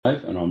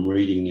I'm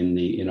reading in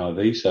the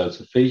NIV. So it's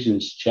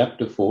Ephesians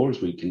chapter 4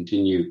 as we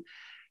continue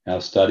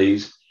our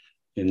studies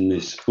in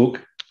this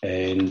book.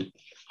 And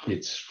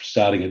it's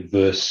starting at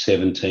verse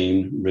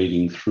 17,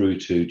 reading through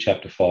to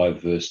chapter 5,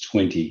 verse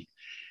 20.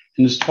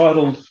 And it's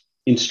titled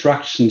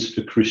Instructions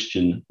for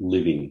Christian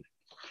Living.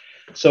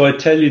 So I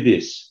tell you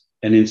this,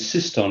 and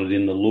insist on it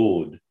in the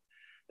Lord,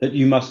 that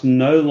you must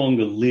no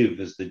longer live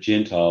as the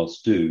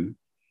Gentiles do,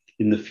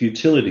 in the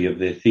futility of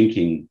their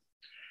thinking.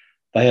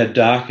 They are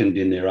darkened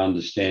in their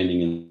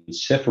understanding and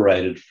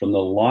separated from the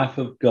life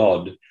of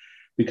God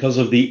because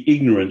of the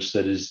ignorance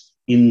that is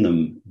in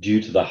them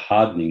due to the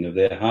hardening of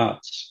their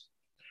hearts.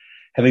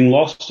 Having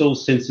lost all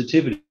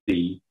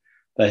sensitivity,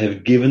 they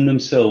have given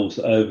themselves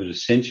over to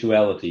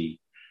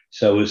sensuality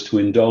so as to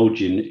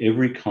indulge in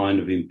every kind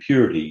of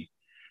impurity,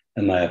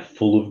 and they are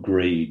full of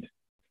greed.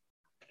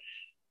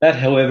 That,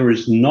 however,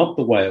 is not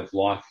the way of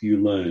life you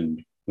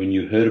learned when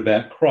you heard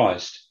about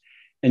Christ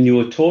and you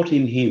were taught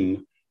in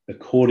him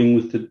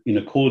in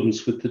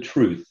accordance with the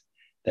truth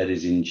that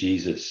is in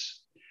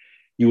Jesus.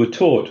 You were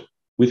taught,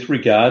 with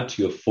regard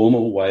to your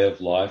former way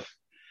of life,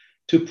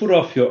 to put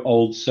off your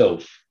old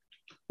self,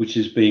 which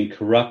is being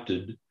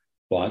corrupted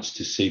by its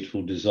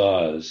deceitful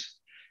desires,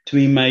 to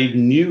be made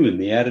new in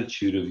the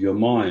attitude of your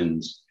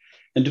minds,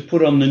 and to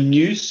put on the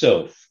new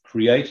self,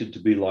 created to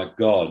be like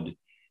God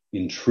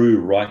in true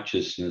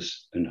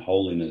righteousness and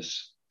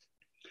holiness.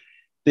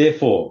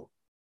 Therefore,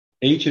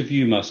 each of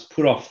you must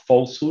put off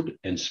falsehood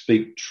and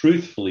speak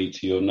truthfully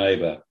to your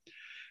neighbour,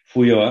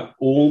 for you are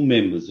all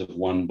members of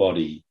one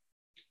body.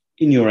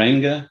 In your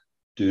anger,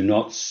 do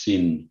not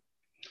sin.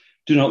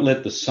 Do not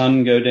let the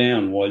sun go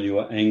down while you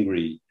are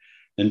angry,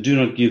 and do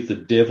not give the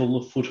devil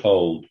a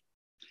foothold.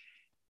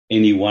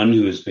 Anyone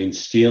who has been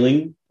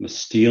stealing must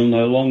steal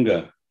no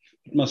longer,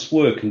 but must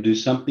work and do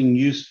something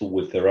useful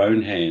with their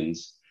own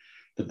hands,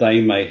 that they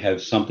may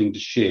have something to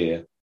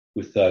share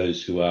with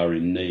those who are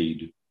in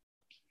need.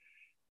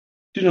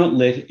 Do not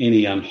let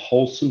any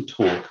unwholesome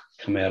talk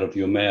come out of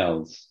your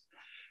mouths,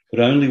 but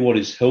only what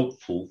is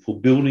helpful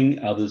for building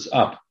others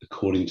up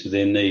according to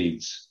their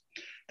needs,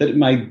 that it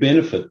may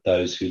benefit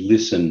those who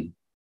listen.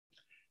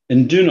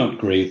 And do not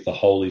grieve the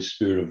Holy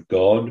Spirit of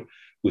God,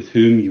 with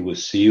whom you were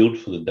sealed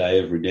for the day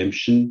of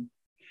redemption.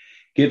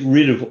 Get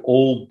rid of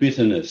all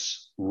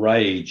bitterness,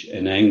 rage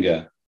and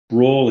anger,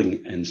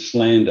 brawling and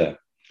slander,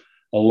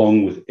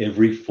 along with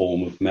every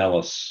form of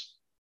malice.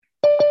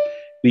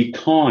 Be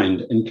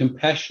kind and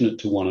compassionate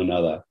to one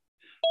another,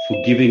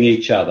 forgiving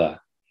each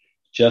other,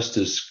 just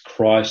as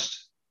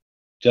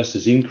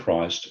in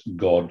Christ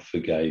God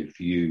forgave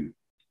you.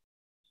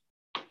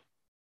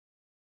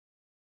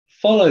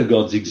 Follow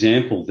God's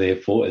example,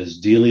 therefore, as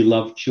dearly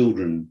loved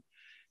children,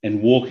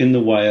 and walk in the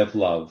way of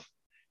love,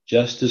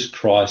 just as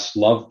Christ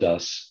loved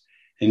us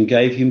and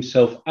gave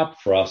himself up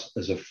for us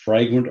as a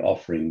fragrant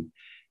offering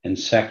and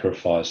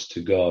sacrifice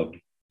to God.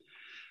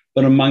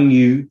 But among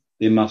you,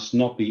 there must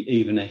not be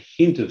even a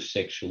hint of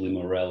sexual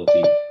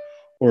immorality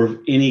or of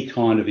any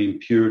kind of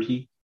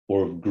impurity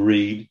or of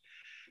greed,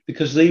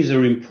 because these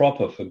are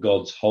improper for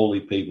God's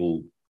holy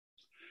people.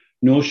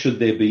 Nor should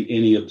there be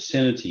any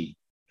obscenity,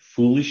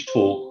 foolish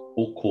talk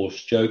or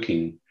coarse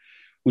joking,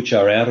 which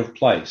are out of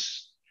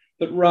place,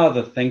 but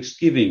rather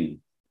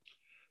thanksgiving.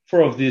 For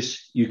of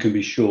this you can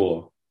be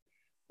sure,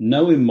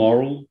 no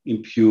immoral,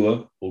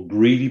 impure or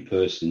greedy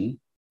person,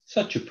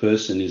 such a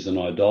person is an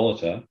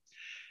idolater,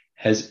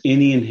 has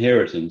any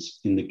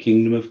inheritance in the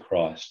kingdom of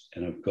Christ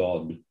and of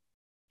God.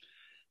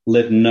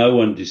 Let no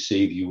one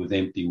deceive you with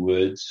empty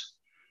words,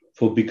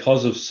 for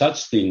because of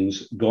such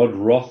things God's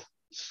wrath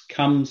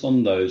comes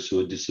on those who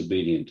are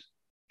disobedient.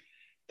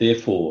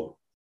 Therefore,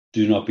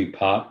 do not be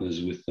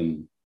partners with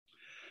them.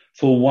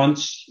 For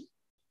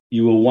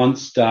you were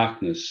once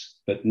darkness,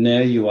 but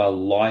now you are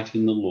light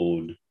in the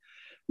Lord.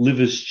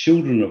 Live as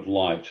children of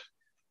light,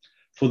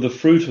 for the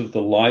fruit of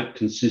the light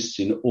consists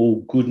in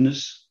all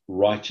goodness,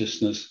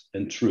 righteousness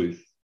and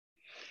truth,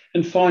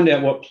 and find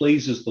out what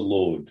pleases the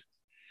Lord.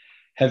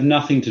 Have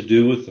nothing to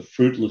do with the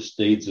fruitless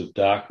deeds of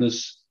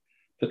darkness,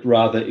 but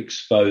rather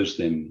expose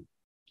them.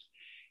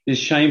 It is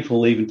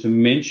shameful even to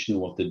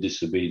mention what the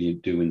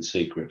disobedient do in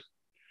secret,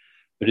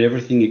 but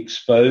everything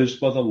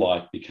exposed by the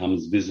light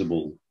becomes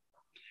visible,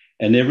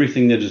 and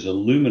everything that is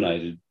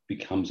illuminated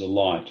becomes a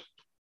light.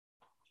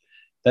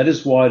 That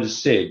is why it is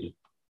said,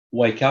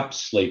 "Wake up,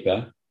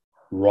 sleeper,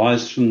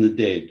 rise from the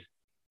dead,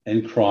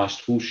 and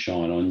Christ will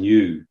shine on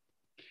you."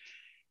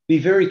 Be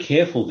very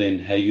careful then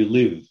how you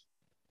live,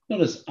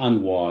 not as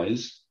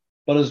unwise,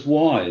 but as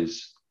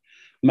wise,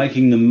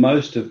 making the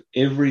most of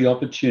every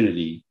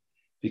opportunity,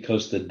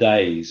 because the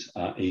days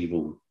are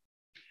evil.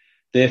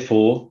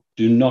 Therefore,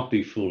 do not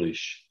be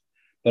foolish,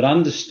 but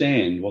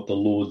understand what the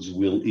Lord's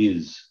will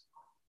is.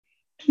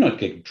 Do not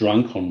get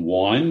drunk on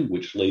wine,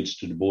 which leads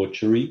to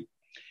debauchery.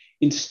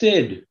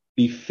 Instead,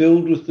 be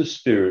filled with the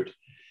Spirit,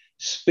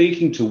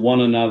 speaking to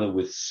one another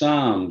with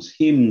psalms,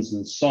 hymns,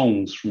 and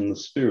songs from the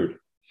Spirit.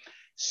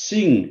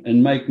 Sing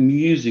and make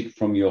music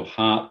from your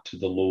heart to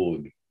the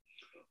Lord,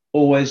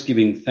 always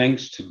giving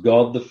thanks to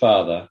God the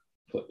Father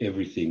for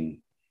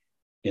everything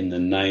in the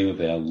name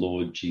of our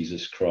Lord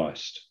Jesus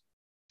Christ.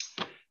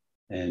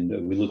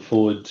 And we look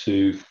forward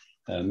to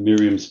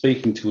Miriam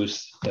speaking to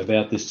us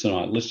about this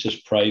tonight. Let's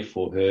just pray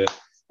for her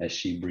as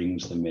she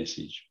brings the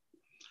message.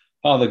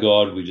 Father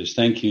God, we just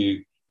thank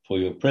you for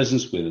your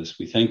presence with us.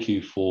 We thank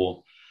you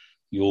for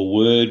your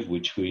word,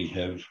 which we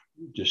have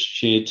just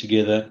shared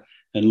together.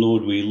 And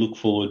Lord, we look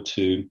forward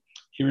to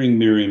hearing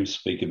Miriam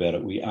speak about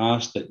it. We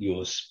ask that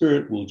your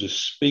Spirit will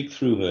just speak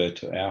through her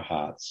to our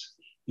hearts.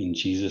 In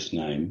Jesus'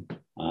 name,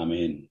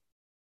 amen.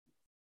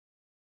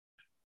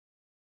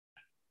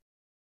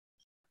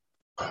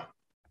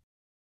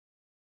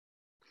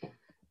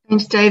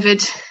 Thanks,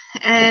 David.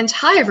 And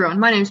hi, everyone.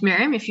 My name's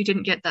Miriam, if you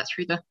didn't get that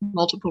through the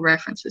multiple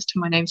references to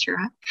my name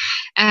throughout.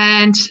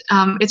 And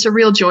it's a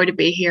real joy to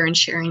be here and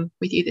sharing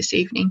with you this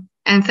evening.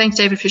 And thanks,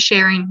 David, for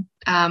sharing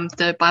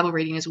the Bible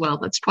reading as well.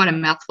 That's quite a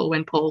mouthful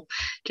when Paul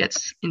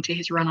gets into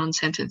his run-on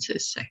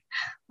sentences. So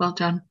well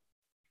done.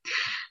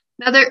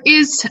 Now,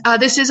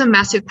 this is a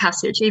massive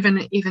passage.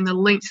 Even the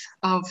length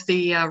of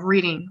the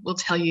reading will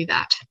tell you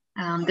that.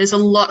 There's a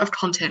lot of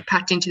content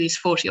packed into these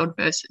 40-odd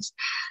verses.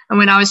 And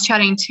when I was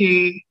chatting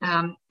to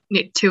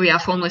Nick Tui, our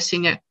former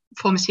senior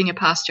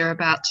pastor,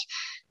 about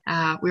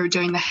we were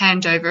doing the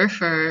handover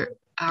for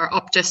our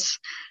Optus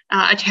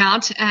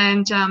account,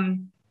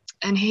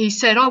 and he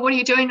said, "Oh, what are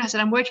you doing?" I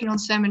said, "I'm working on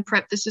sermon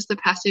prep. This is the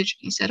passage."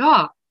 He said,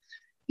 "Oh,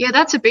 yeah,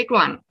 that's a big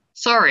one.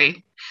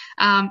 Sorry."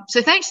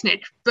 So thanks,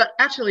 Nick, but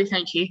actually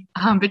thank you,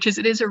 because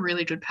it is a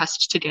really good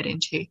passage to get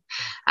into.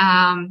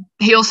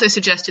 He also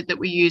suggested that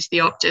we use the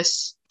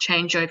Optus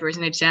changeover as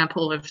an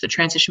example of the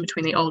transition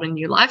between the old and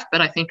new life,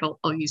 but I think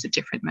I'll use a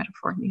different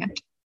metaphor in the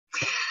end.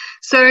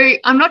 So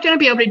I'm not going to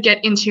be able to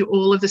get into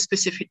all of the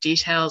specific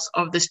details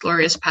of this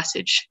glorious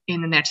passage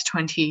in the next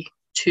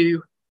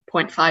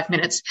 22.5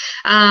 minutes,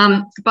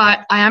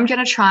 but I am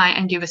going to try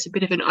and give us a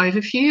bit of an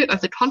overview of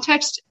the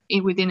context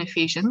within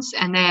Ephesians,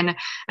 and then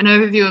an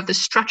overview of the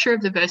structure of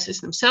the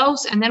verses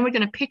themselves, and then we're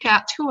going to pick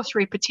out 2 or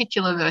 3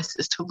 particular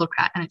verses to look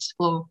at and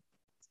explore.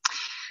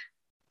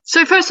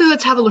 So firstly,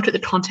 let's have a look at the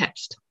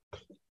context.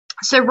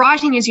 So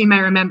writing, as you may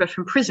remember,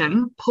 from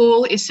prison,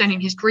 Paul is sending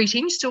his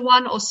greetings to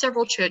one or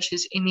several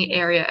churches in the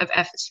area of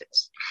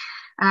Ephesus.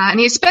 And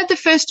he has spent the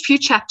first few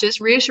chapters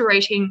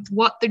reiterating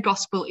what the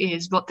gospel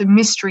is, what the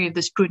mystery of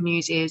this good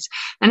news is,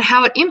 and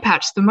how it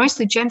impacts the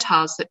mostly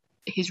Gentiles that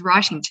he's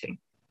writing to.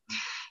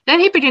 Then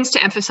he begins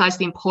to emphasize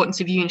the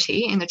importance of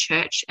unity in the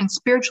church and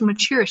spiritual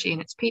maturity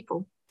in its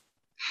people.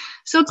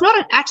 So it's not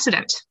an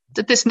accident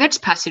that this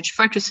next passage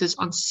focuses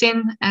on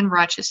sin and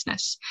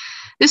righteousness.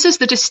 This is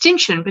the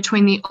distinction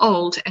between the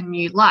old and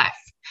new life.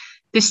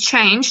 This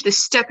change, this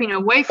stepping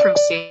away from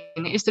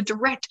sin, is the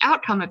direct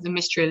outcome of the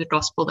mystery of the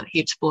gospel that he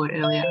explored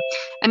earlier,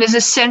 and is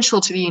essential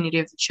to the unity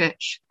of the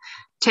church.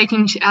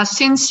 Taking our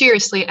sin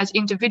seriously as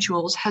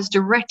individuals has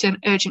direct and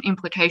urgent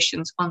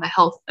implications on the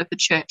health of the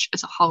church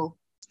as a whole.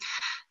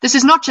 This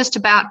is not just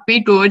about be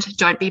good,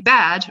 don't be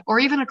bad, or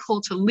even a call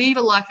to leave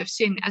a life of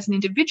sin as an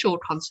individual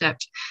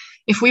concept.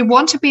 If we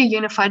want to be a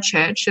unified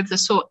church of the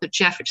sort that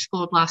Jeff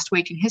explored last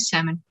week in his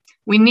sermon,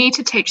 we need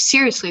to take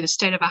seriously the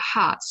state of our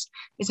hearts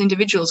as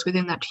individuals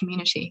within that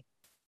community.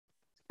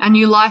 Our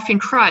new life in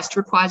Christ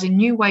requires a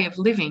new way of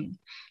living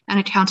and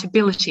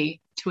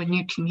accountability to a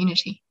new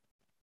community.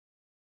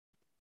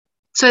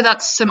 So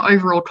that's some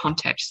overall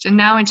context. And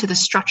now into the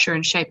structure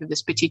and shape of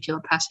this particular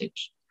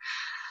passage.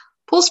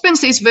 Paul spends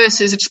these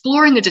verses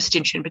exploring the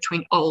distinction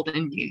between old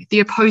and new,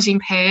 the opposing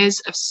pairs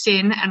of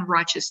sin and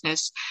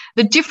righteousness,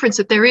 the difference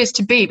that there is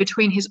to be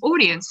between his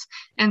audience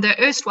and their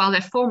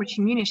former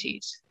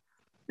communities.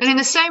 And in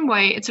the same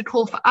way, it's a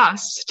call for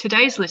us,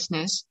 today's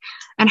listeners,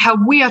 and how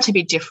we are to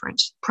be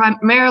different,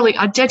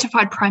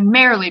 identified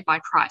primarily by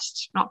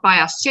Christ, not by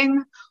our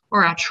sin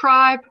or our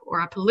tribe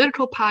or our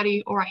political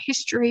party or our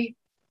history.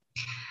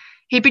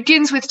 He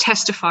begins with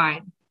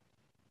testifying.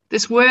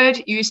 This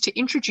word used to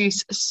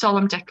introduce a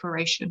solemn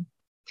declaration.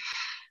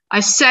 I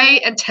say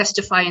and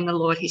testify in the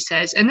Lord, he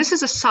says, and this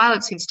is a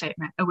silencing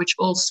statement at which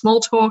all small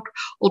talk,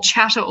 all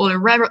chatter, all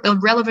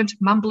irrelevant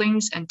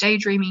mumblings and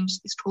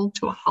daydreamings is called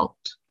to a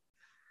halt.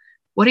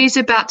 What he's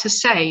about to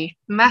say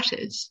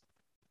matters,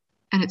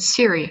 and it's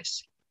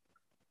serious.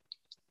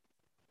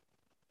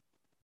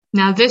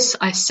 Now this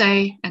I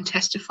say and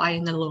testify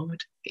in the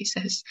Lord, he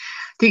says,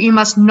 that you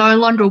must no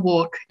longer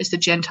walk as the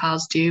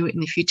Gentiles do in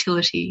the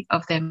futility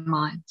of their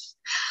minds.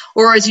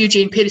 Or as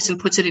Eugene Peterson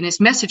puts it in his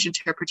Message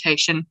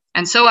interpretation,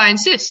 and so I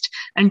insist,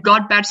 and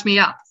God backs me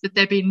up, that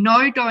there be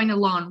no going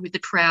along with the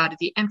crowd,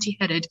 the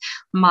empty-headed,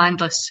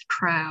 mindless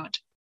crowd.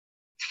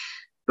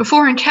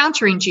 Before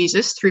encountering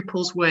Jesus through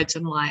Paul's words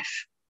and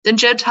life, the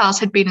Gentiles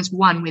had been as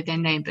one with their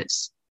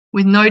neighbours,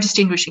 with no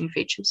distinguishing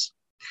features.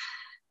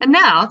 And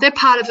now they're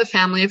part of the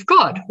family of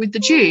God with the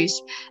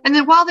Jews. And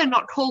then while they're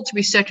not called to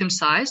be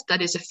circumcised,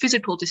 that is a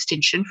physical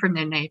distinction from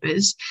their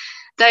neighbours,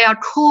 they are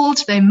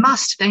called, they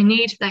must, they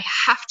need, they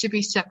have to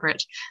be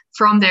separate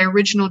from their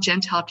original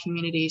Gentile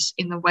communities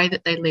in the way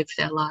that they live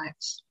their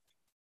lives.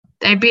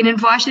 They've been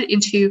invited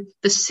into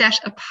the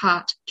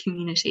set-apart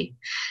community.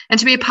 And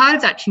to be a part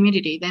of that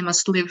community, they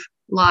must live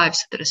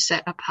lives that are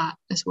set apart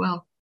as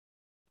well.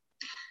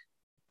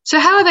 So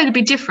how are they to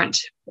be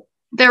different?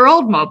 Their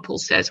old mob, Paul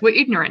says, were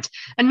ignorant,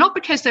 and not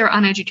because they're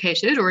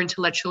uneducated or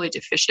intellectually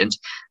deficient,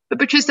 but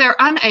because they're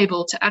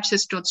unable to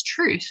access God's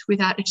truth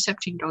without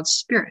accepting God's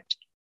Spirit.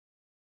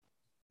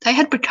 They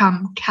had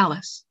become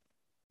callous.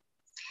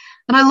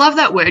 And I love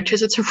that word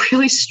because it's a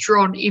really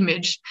strong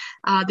image.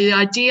 The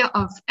idea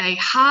of a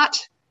heart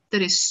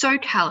that is so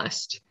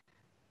calloused,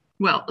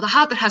 well, the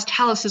heart that has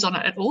calluses on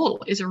it at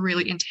all is a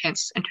really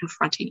intense and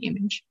confronting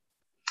image.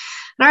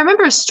 And I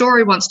remember a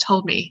story once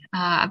told me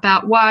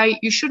about why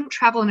you shouldn't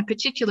travel in a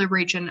particular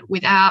region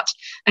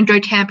and go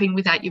camping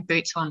without your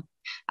boots on,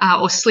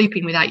 or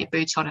sleeping without your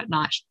boots on at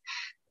night.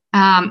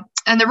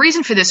 And the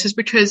reason for this was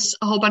because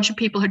a whole bunch of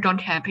people had gone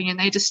camping and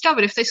they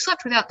discovered if they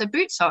slept without their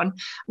boots on,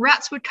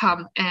 rats would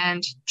come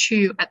and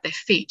chew at their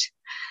feet,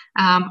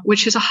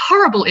 which is a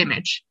horrible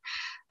image.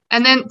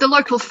 And then the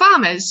local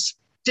farmers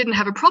didn't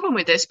have a problem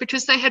with this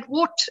because they had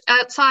walked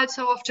outside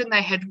so often,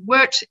 they had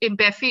worked in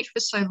bare feet for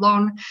so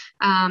long,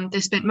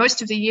 they spent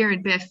most of the year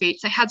in bare feet.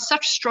 They had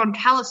such strong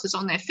calluses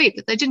on their feet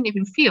that they didn't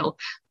even feel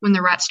when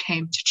the rats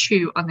came to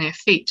chew on their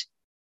feet.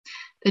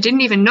 They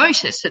didn't even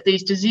notice that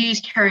these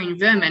disease-carrying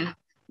vermin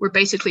were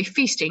basically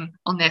feasting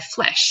on their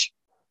flesh.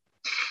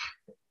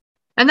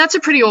 And that's a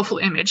pretty awful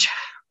image.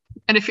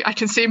 And I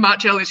can see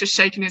Margell is just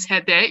shaking his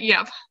head there.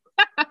 Yep.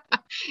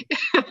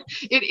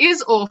 It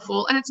is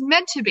awful, and it's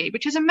meant to be,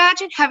 because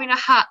imagine having a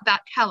heart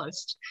that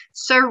calloused,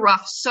 so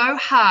rough, so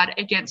hard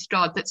against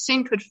God that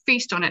sin could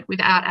feast on it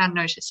without our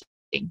noticing.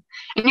 And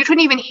you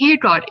couldn't even hear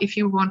God if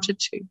you wanted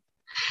to.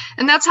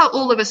 And that's how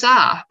all of us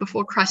are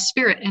before Christ's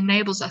Spirit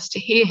enables us to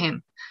hear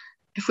him,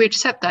 if we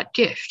accept that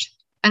gift.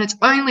 And it's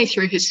only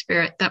through his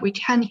Spirit that we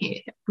can hear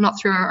him, not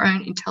through our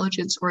own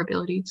intelligence or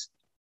abilities.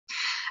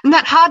 And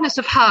that hardness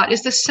of heart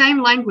is the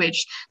same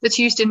language that's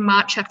used in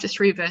Mark chapter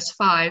 3, verse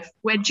 5,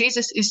 where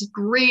Jesus is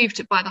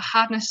grieved by the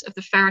hardness of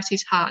the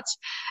Pharisees' hearts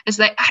as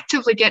they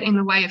actively get in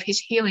the way of his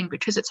healing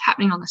because it's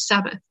happening on the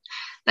Sabbath.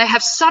 They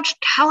have such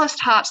calloused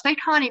hearts, they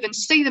can't even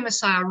see the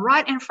Messiah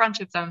right in front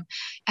of them,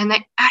 and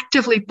they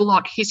actively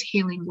block his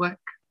healing work.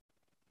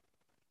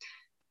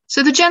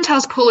 So the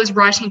Gentiles Paul is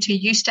writing to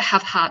used to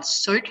have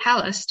hearts so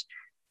calloused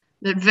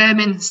that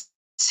vermin,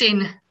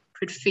 sin,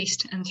 could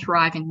feast and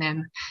thrive in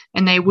them,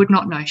 and they would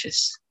not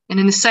notice.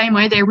 And in the same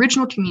way, the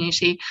original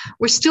community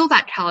were still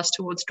that callous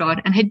towards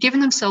God and had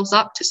given themselves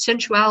up to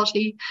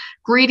sensuality,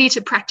 greedy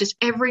to practice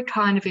every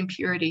kind of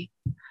impurity.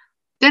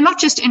 They're not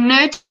just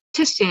inert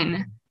to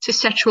sin, to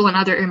sexual and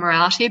other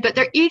immorality, but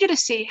they're eager to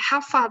see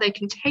how far they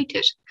can take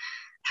it,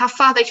 how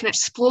far they can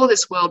explore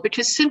this world,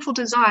 because sinful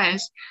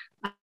desires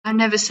are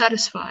never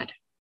satisfied.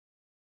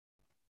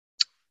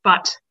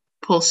 But,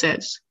 Paul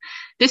says,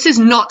 this is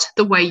not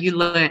the way you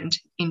learned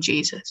in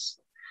Jesus.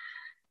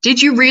 Did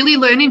you really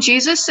learn in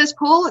Jesus, says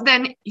Paul?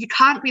 Then you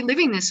can't be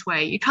living this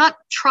way. You can't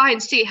try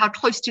and see how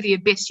close to the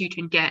abyss you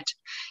can get.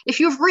 If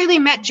you've really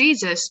met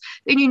Jesus,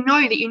 then you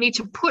know that you need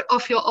to put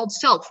off your old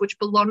self, which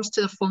belongs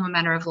to the former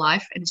manner of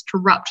life and is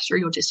corrupt through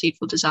your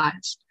deceitful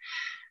desires.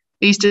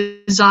 These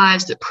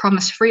desires that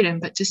promise freedom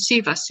but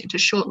deceive us into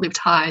short-lived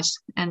highs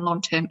and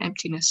long-term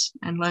emptiness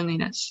and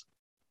loneliness.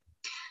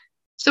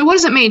 So what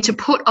does it mean to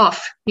put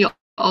off your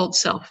old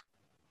self?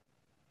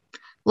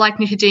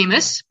 Like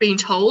Nicodemus being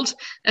told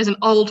as an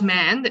old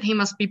man that he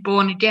must be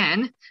born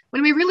again,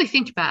 when we really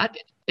think about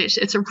it,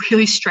 it's a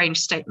really strange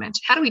statement.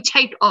 How do we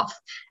take off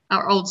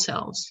our old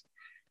selves?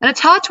 And it's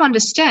hard to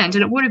understand,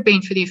 and it would have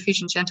been for the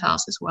Ephesian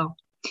Gentiles as well.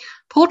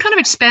 Paul kind of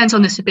expands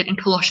on this a bit in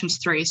Colossians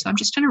 3, so I'm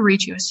just going to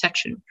read you a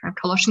section from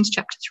Colossians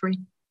chapter 3.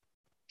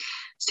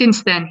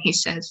 Since then, he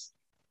says,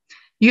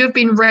 you have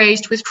been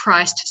raised with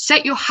Christ.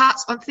 Set your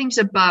hearts on things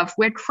above,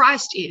 where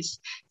Christ is,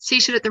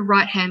 seated at the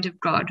right hand of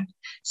God.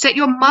 Set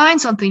your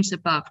minds on things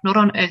above, not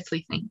on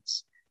earthly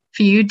things.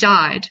 For you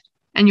died,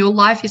 and your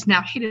life is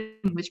now hidden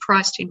with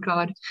Christ in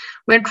God.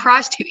 When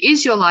Christ, who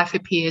is your life,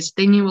 appears,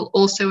 then you will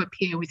also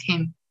appear with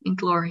him in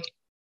glory.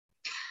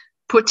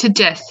 Put to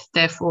death,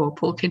 therefore,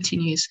 Paul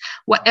continues,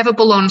 whatever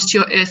belongs to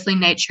your earthly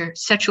nature,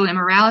 sexual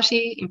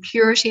immorality,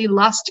 impurity,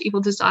 lust, evil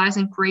desires,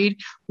 and greed,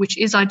 which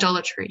is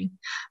idolatry.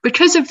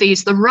 Because of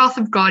these, the wrath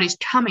of God is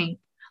coming.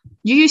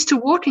 You used to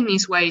walk in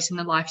these ways in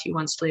the life you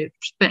once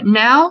lived, but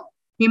now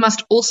you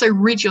must also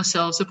rid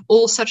yourselves of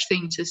all such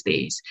things as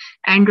these: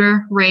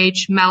 anger,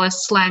 rage,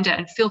 malice, slander,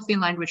 and filthy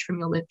language from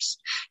your lips.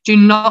 Do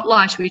not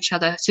lie to each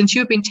other, since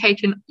you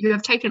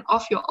have taken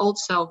off your old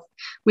self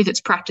with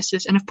its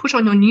practices and have put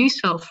on your new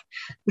self,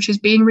 which is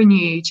being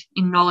renewed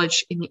in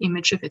knowledge in the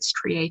image of its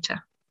creator.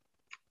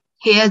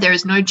 Here there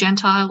is no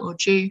Gentile or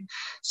Jew,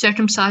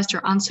 circumcised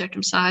or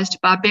uncircumcised,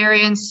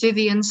 barbarian,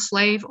 Scythian,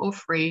 slave or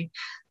free,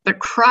 but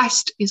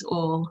Christ is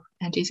all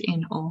and is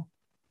in all.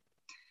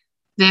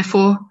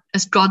 Therefore,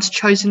 as God's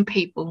chosen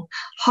people,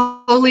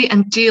 holy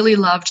and dearly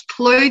loved,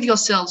 clothe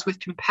yourselves with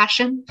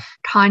compassion,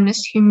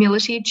 kindness,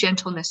 humility,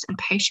 gentleness, and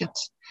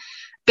patience.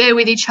 Bear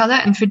with each other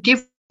and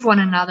forgive one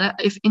another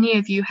if any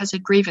of you has a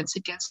grievance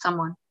against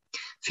someone.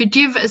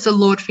 Forgive as the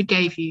Lord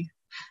forgave you.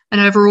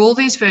 And over all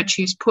these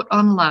virtues put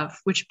on love,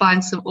 which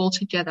binds them all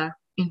together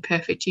in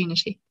perfect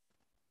unity.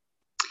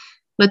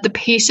 Let the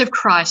peace of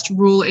Christ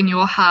rule in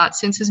your hearts,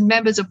 since as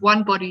members of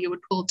one body you were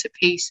called to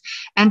peace,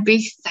 and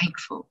be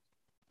thankful.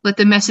 Let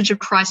the message of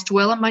Christ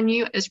dwell among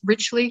you as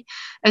richly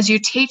as you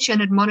teach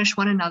and admonish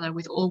one another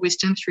with all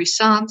wisdom through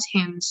psalms,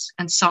 hymns,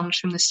 and songs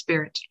from the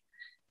Spirit,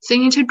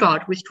 singing to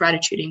God with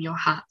gratitude in your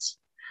hearts.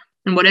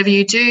 And whatever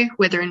you do,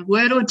 whether in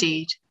word or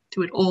deed,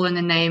 do it all in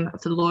the name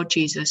of the Lord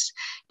Jesus,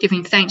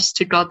 giving thanks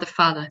to God the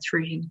Father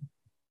through him.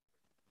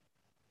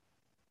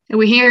 And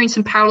we're hearing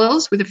some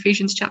parallels with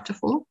Ephesians chapter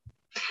 4.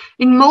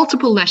 In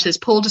multiple letters,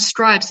 Paul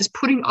describes this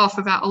putting off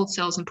of our old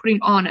selves and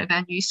putting on of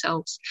our new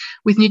selves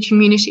with new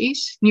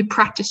communities, new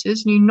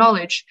practices, new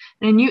knowledge,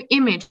 and a new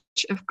image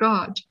of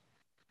God.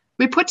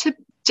 We put to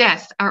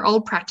death our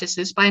old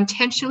practices by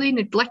intentionally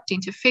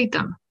neglecting to feed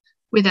them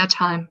with our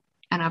time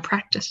and our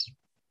practice.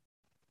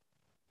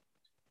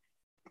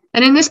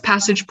 And in this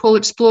passage, Paul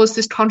explores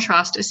this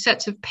contrast as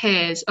sets of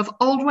pairs of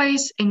old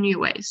ways and new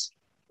ways,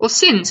 or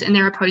sins and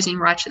their opposing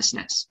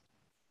righteousness.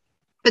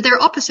 But there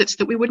are opposites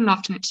that we wouldn't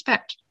often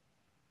expect.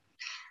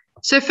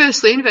 So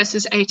firstly, in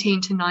verses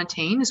 18 to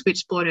 19, as we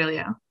explored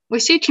earlier, we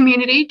see a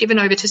community given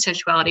over to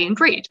sensuality and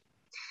greed,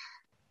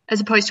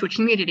 as opposed to a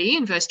community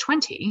in verse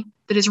 20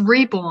 that is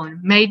reborn,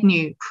 made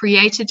new,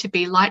 created to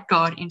be like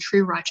God in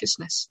true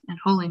righteousness and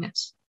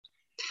holiness.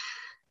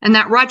 And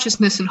that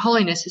righteousness and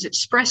holiness is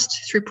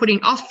expressed through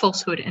putting off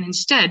falsehood and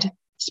instead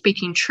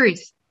speaking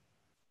truth.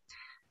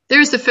 There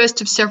is the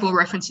first of several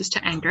references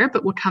to anger,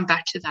 but we'll come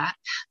back to that.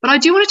 But I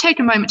do want to take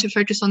a moment to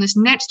focus on this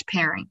next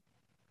pairing.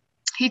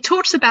 He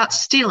talks about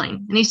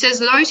stealing, and he says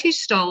that those who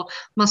stole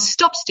must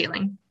stop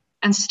stealing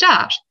and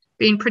start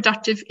being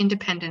productive,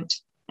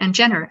 independent, and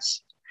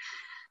generous.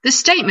 This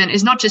statement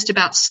is not just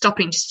about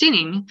stopping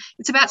sinning,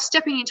 it's about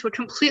stepping into a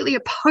completely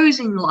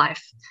opposing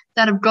life,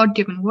 that of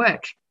God-given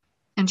work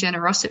and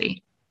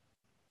generosity.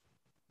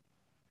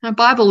 A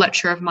Bible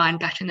lecturer of mine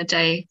back in the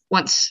day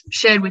once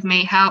shared with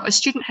me how a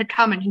student had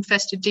come and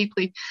confessed a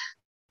deeply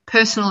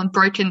personal and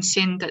broken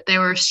sin that they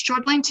were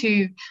struggling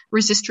to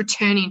resist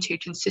returning to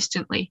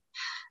consistently.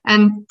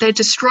 And they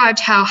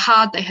described how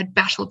hard they had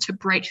battled to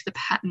break the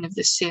pattern of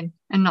this sin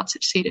and not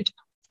succeeded.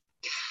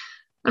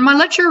 And my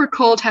lecturer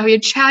recalled how he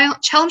had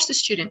challenged the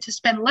student to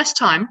spend less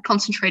time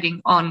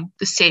concentrating on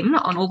the sin,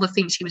 on all the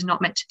things he was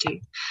not meant to do,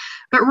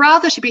 but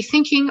rather to be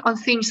thinking on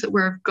things that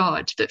were of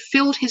God, that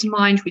filled his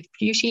mind with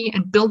beauty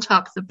and built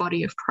up the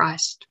body of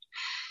Christ.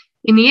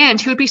 In the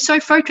end, he would be so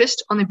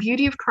focused on the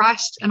beauty of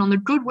Christ and on the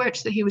good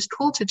works that he was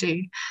called to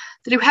do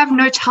that he would have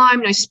no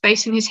time, no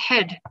space in his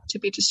head to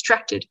be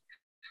distracted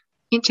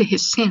into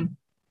his sin.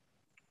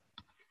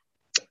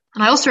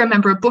 And I also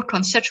remember a book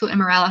on sexual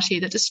immorality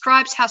that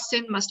describes how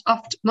sin most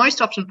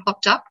often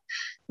popped up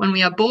when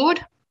we are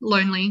bored,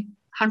 lonely,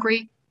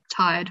 hungry,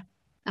 tired.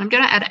 And I'm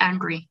going to add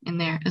angry in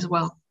there as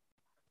well.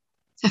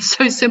 It's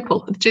so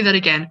simple. Let's do that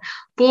again.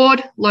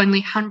 Bored,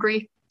 lonely,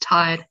 hungry,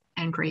 tired,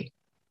 angry.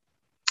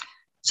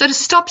 So to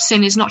stop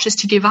sin is not just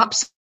to give up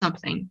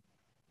something.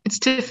 It's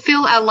to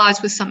fill our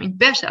lives with something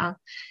better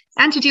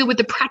and to deal with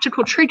the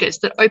practical triggers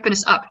that open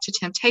us up to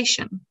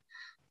temptation.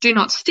 Do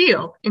not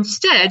steal.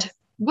 Instead,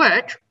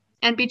 work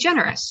and be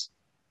generous.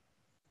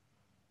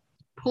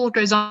 Paul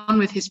goes on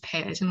with his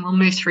pairs, and we'll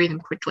move through them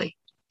quickly.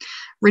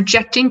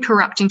 Rejecting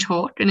corrupting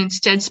talk and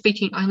instead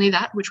speaking only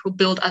that which will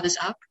build others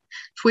up,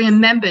 for we are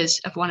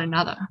members of one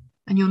another.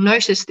 And you'll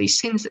notice these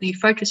sins that he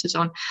focuses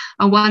on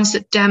are ones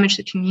that damage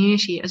the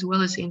community as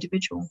well as the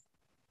individual,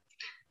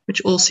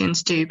 which all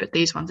sins do, but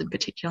these ones in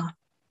particular.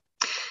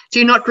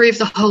 Do not grieve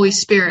the Holy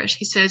Spirit.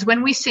 He says,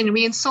 when we sin,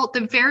 we insult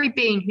the very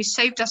being who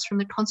saved us from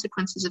the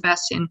consequences of our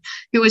sin,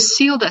 who has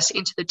sealed us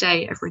into the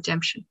day of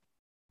redemption.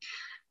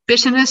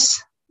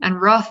 Bitterness and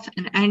wrath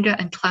and anger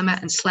and clamour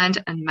and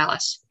slander and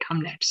malice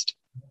come next.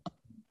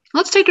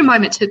 Let's take a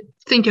moment to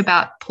think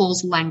about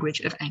Paul's language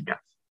of anger.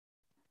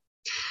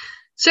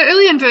 So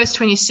early in verse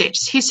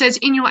 26, he says,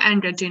 in your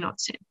anger, do not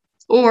sin.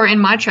 Or in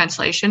my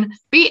translation,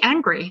 be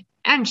angry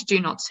and do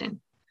not sin.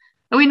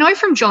 And we know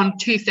from John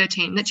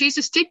 2:13 that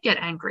Jesus did get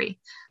angry,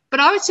 but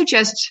I would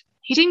suggest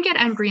he didn't get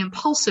angry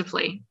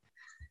impulsively.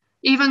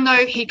 Even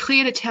though he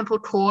cleared a temple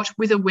court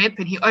with a whip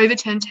and he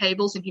overturned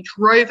tables and he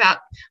drove out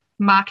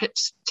market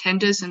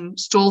tenders and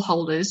stall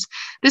holders,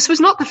 this was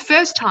not the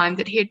first time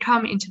that he had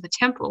come into the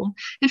temple.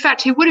 In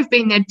fact, he would have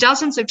been there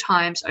dozens of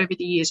times over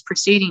the years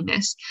preceding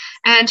this,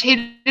 and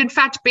he'd in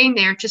fact been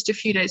there just a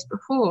few days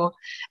before,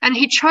 and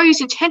he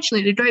chose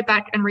intentionally to go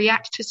back and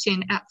react to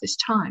sin at this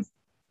time.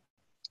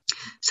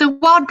 So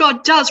while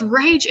God does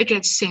rage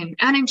against sin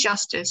and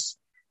injustice,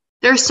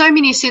 there are so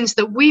many sins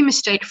that we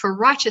mistake for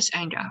righteous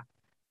anger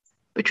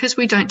because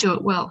we don't do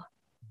it well.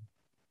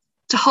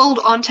 To hold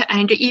on to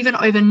anger, even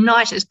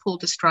overnight, as Paul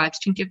describes,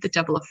 can give the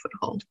devil a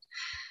foothold.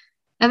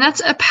 And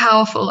that's a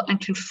powerful and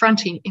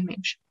confronting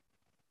image.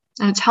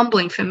 And it's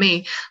humbling for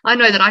me. I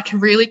know that I can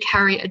really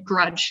carry a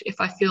grudge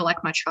if I feel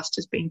like my trust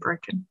has been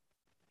broken.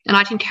 And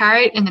I can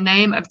carry it in the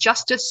name of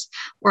justice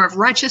or of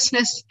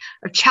righteousness,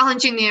 of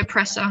challenging the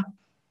oppressor.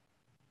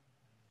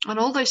 And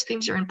all those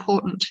things are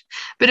important.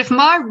 But if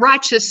my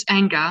righteous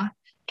anger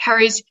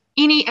carries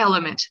any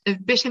element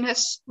of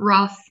bitterness,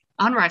 wrath,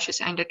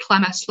 unrighteous anger,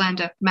 clamour,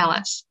 slander,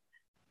 malice,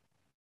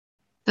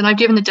 then I've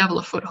given the devil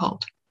a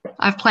foothold.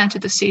 I've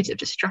planted the seeds of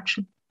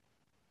destruction.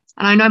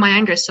 And I know my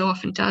anger so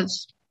often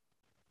does.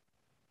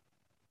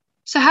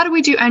 So how do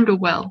we do anger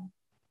well?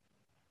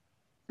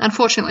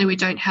 Unfortunately, we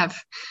don't have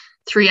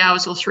 3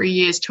 hours or 3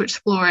 years to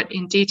explore it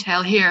in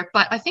detail here,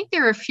 but I think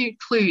there are a few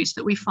clues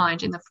that we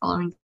find in the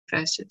following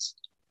verses.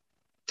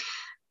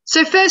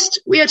 So first,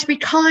 we are to be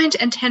kind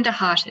and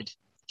tender-hearted,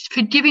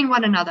 forgiving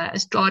one another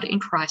as God in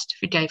Christ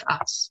forgave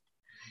us.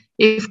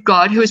 If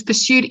God, who has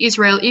pursued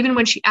Israel even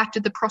when she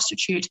acted the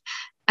prostitute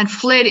and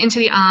fled into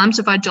the arms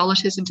of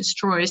idolaters and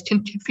destroyers,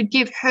 can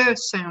forgive her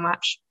so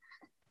much,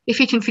 if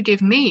he can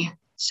forgive me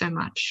so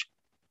much,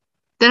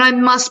 then I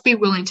must be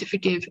willing to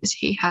forgive as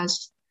he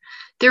has.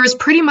 There is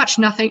pretty much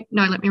nothing,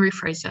 no, let me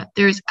rephrase that.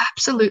 There is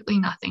absolutely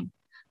nothing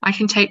I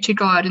can take to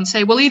God and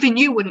say, well, even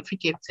you wouldn't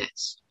forgive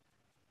this.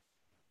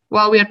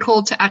 While we are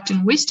called to act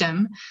in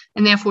wisdom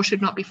and therefore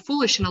should not be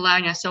foolish in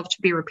allowing ourselves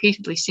to be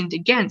repeatedly sinned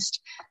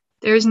against,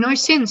 there is no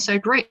sin so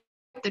great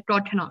that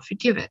God cannot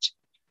forgive it.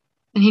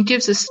 And he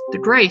gives us the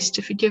grace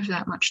to forgive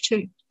that much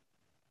too.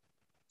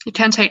 It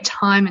can take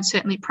time and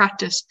certainly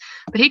practice,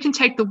 but he can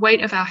take the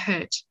weight of our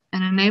hurt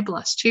and enable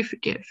us to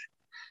forgive.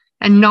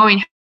 And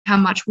knowing how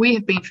much we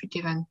have been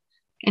forgiven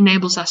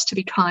enables us to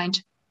be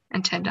kind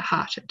and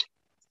tender-hearted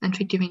and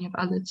forgiving of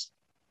others.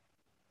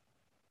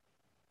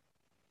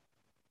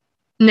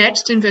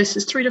 Next, in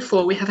verses 3 to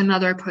 4, we have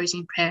another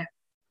opposing pair.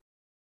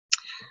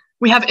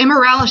 We have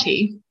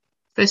immorality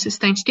versus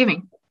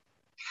thanksgiving.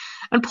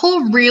 And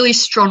Paul really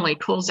strongly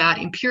calls out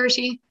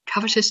impurity,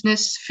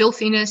 covetousness,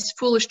 filthiness,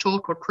 foolish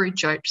talk, or crude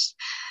jokes.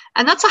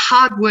 And that's a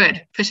hard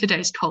word for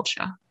today's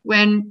culture,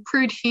 when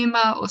crude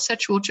humour or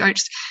sexual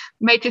jokes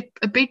make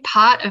a big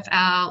part of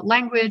our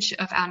language,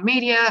 of our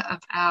media, of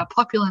our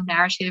popular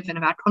narrative, and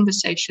of our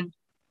conversation.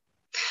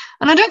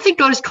 And I don't think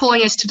God is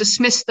calling us to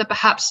dismiss the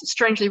perhaps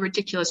strangely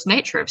ridiculous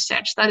nature of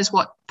sex. That is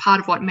part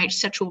of what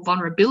makes sexual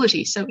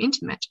vulnerability so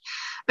intimate.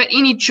 But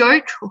any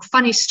joke or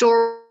funny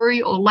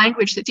story or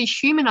language that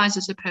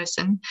dehumanizes a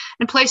person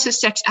and places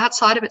sex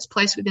outside of its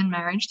place within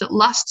marriage, that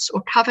lusts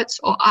or covets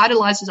or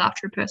idolizes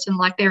after a person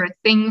like they're a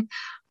thing,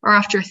 or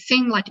after a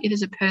thing like it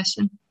is a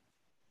person,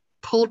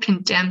 Paul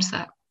condemns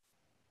that.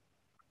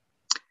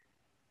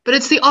 But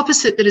it's the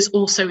opposite that is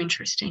also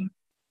interesting.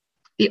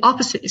 The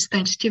opposite is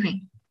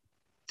thanksgiving.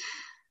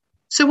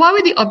 So why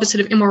would the opposite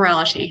of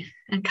immorality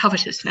and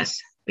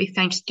covetousness be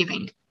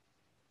thanksgiving?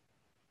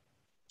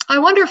 I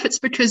wonder if it's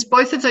because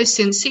both of those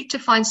sins seek to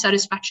find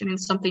satisfaction in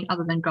something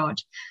other than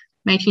God,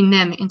 making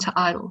them into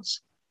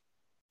idols.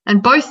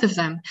 And both of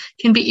them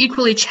can be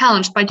equally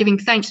challenged by giving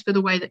thanks for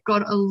the way that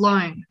God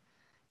alone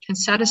can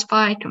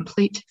satisfy,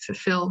 complete,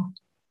 fulfill,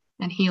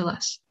 and heal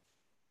us.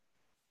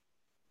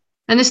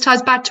 And this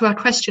ties back to our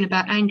question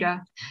about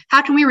anger.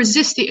 How can we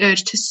resist the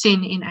urge to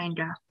sin in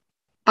anger?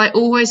 By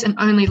always and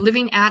only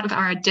living out of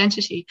our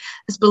identity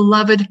as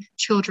beloved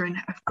children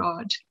of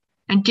God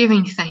and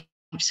giving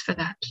thanks for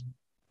that.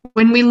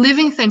 When we live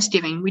in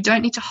thanksgiving, we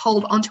don't need to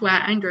hold onto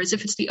our anger as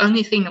if it's the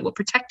only thing that will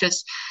protect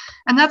us.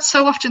 And that's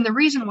so often the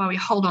reason why we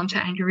hold on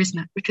to anger, isn't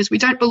it? Because we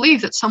don't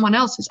believe that someone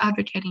else is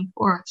advocating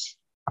for us.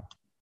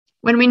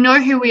 When we know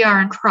who we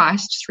are in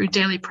Christ through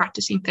daily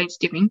practicing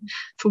thanksgiving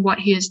for what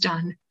he has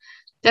done,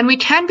 then we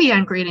can be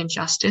angry at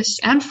injustice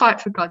and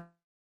fight for God's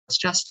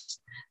justice.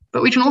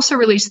 But we can also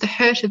release the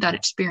hurt of that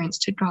experience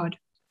to God,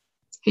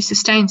 who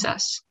sustains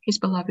us, his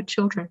beloved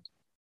children.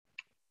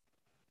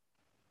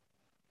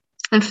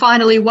 And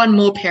finally, one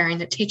more pairing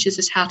that teaches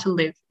us how to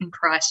live in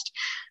Christ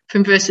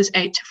from verses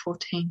 8 to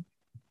 14.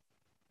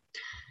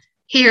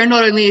 Here,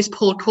 not only is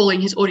Paul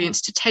calling his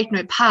audience to take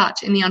no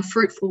part in the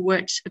unfruitful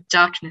works of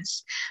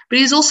darkness, but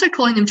he is also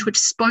calling them to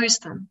expose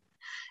them.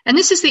 And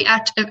this is the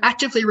act of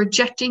actively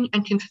rejecting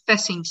and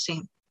confessing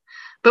sin.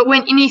 But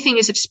when anything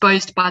is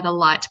exposed by the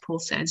light, Paul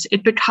says,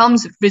 it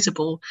becomes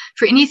visible,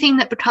 for anything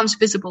that becomes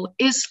visible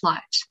is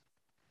light.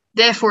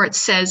 Therefore it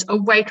says,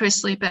 awake, O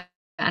sleeper,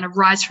 and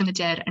arise from the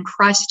dead, and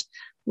Christ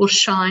will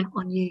shine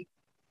on you.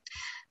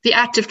 The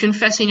act of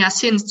confessing our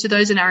sins to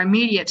those in our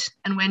immediate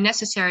and, where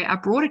necessary, our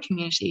broader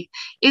community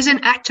is an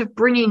act of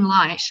bringing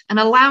light and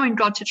allowing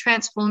God to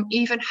transform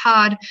even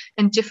hard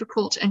and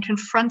difficult and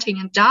confronting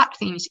and dark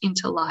things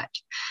into light.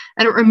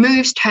 And it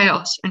removes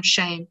chaos and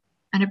shame,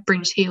 and it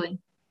brings healing.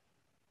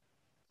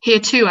 Here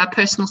too, our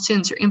personal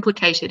sins are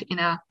implicated in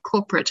our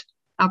corporate,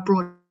 our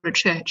broader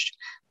church.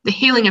 The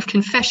healing of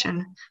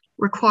confession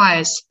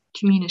requires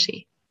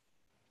community.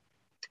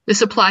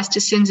 This applies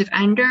to sins of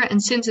anger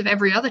and sins of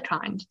every other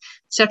kind: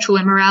 sexual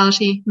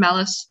immorality,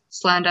 malice,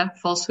 slander,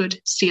 falsehood,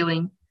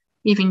 stealing,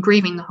 even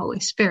grieving the Holy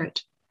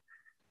Spirit.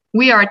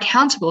 We are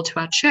accountable to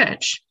our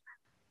church,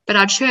 but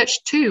our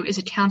church too is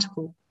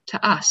accountable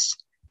to us,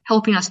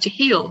 helping us to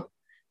heal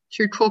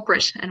through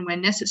corporate and, where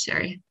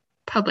necessary,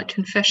 public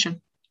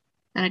confession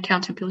and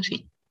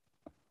accountability.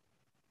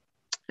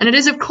 And it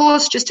is, of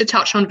course, just to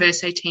touch on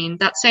verse 18,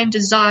 that same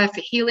desire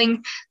for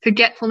healing,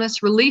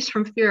 forgetfulness, release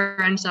from fear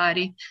or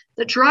anxiety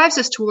that drives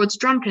us towards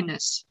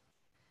drunkenness.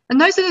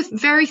 And those are the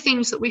very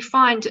things that we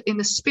find in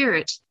the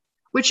Spirit,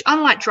 which,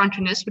 unlike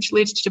drunkenness, which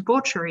leads to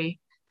debauchery,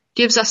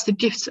 gives us the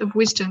gifts of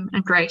wisdom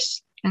and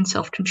grace and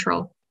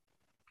self-control.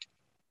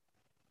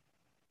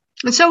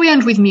 And so we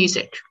end with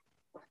music,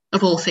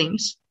 of all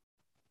things.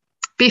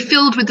 Be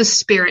filled with the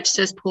Spirit,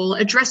 says Paul,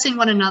 addressing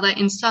one another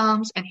in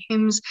psalms and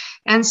hymns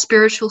and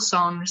spiritual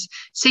songs,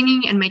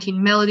 singing and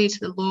making melody to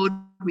the Lord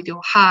with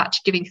your heart,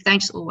 giving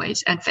thanks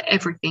always and for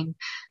everything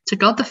to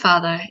God the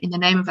Father in the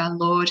name of our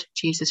Lord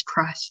Jesus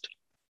Christ.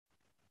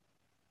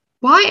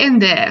 Why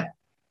end there?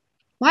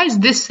 Why is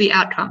this the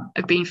outcome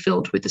of being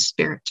filled with the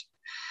Spirit?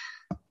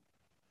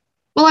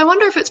 Well, I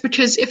wonder if it's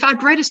because if our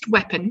greatest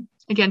weapon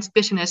against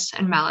bitterness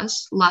and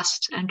malice,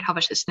 lust and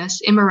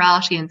covetousness,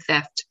 immorality and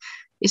theft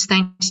is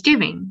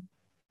thanksgiving,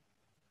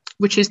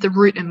 which is the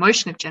root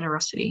emotion of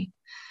generosity,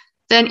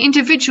 then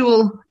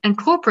individual and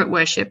corporate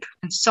worship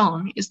and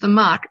song is the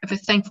mark of a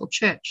thankful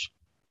church.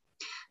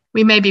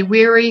 We may be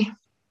weary,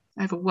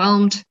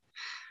 overwhelmed,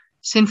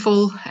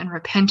 sinful and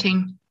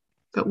repenting,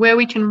 but where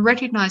we can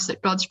recognize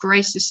that God's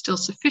grace is still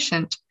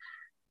sufficient,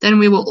 then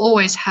we will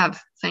always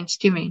have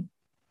thanksgiving.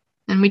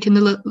 And we can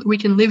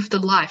live the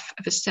life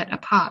of a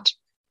set-apart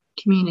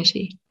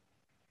community.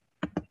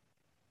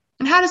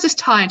 And how does this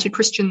tie into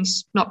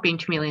Christians not being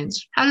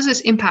chameleons? How does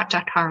this impact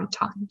our current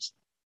times?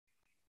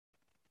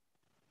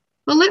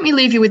 Well, let me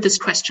leave you with this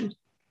question.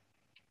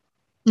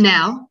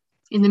 Now,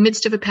 in the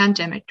midst of a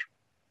pandemic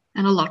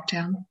and a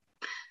lockdown,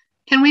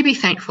 can we be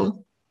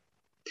thankful?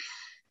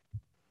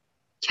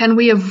 Can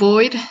we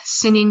avoid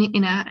sinning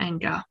in our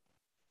anger,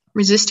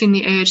 resisting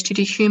the urge to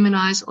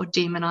dehumanize or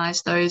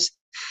demonize those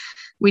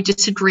we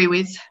disagree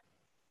with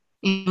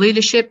in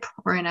leadership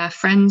or in our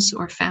friends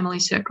or family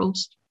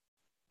circles?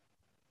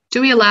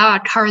 Do we allow our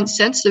current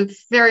sense of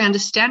very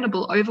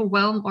understandable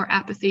overwhelm or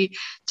apathy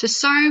to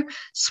so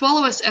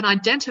swallow us and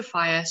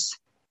identify us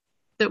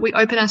that we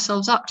open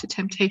ourselves up to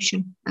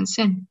temptation and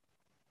sin?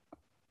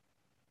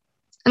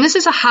 And this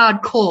is a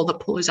hard call that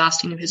Paul is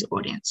asking of his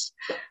audience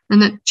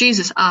and that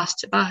Jesus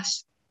asked of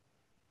us.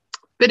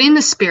 But in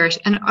the Spirit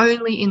and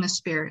only in the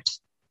Spirit,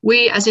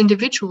 we as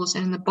individuals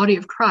and in the body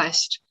of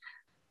Christ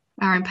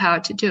are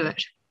empowered to do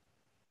it.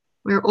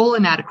 We're all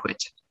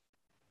inadequate,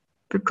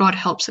 but God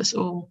helps us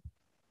all.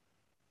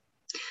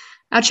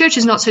 Our church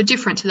is not so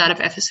different to that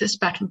of Ephesus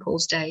back in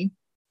Paul's day.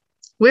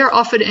 We're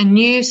offered a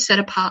new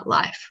set-apart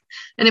life,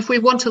 and if we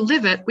want to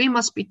live it, we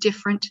must be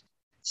different,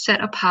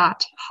 set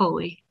apart,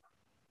 holy,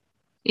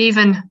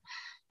 even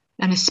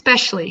and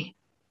especially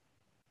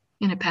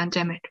in a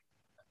pandemic.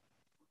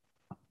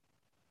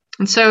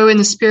 And so in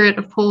the spirit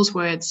of Paul's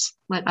words,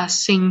 let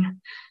us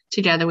sing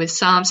together with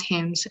psalms,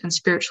 hymns, and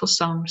spiritual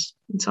songs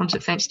and songs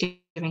of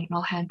thanksgiving.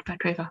 I'll hand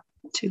back over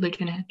to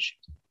Luke and Ange.